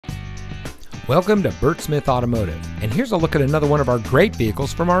Welcome to Bert Smith Automotive, and here's a look at another one of our great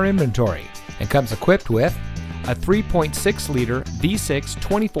vehicles from our inventory. It comes equipped with a 3.6-liter V6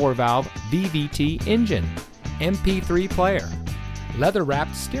 24-valve VVT engine, MP3 player,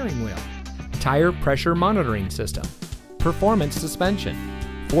 leather-wrapped steering wheel, tire pressure monitoring system, performance suspension,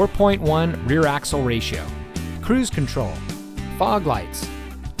 4.1 rear axle ratio, cruise control, fog lights,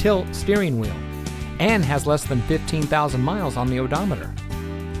 tilt steering wheel, and has less than 15,000 miles on the odometer.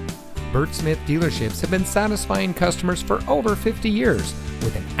 Bert Smith dealerships have been satisfying customers for over 50 years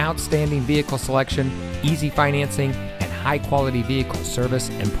with an outstanding vehicle selection, easy financing, and high-quality vehicle service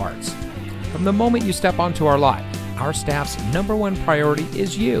and parts. From the moment you step onto our lot, our staff's #1 priority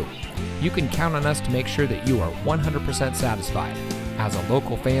is you. You can count on us to make sure that you are 100% satisfied. As a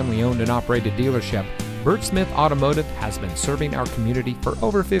local family-owned and operated dealership, Bert Smith Automotive has been serving our community for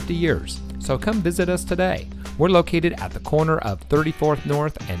over 50 years. So come visit us today. We're located at the corner of 34th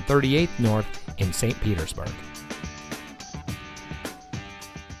North and 38th North in St. Petersburg.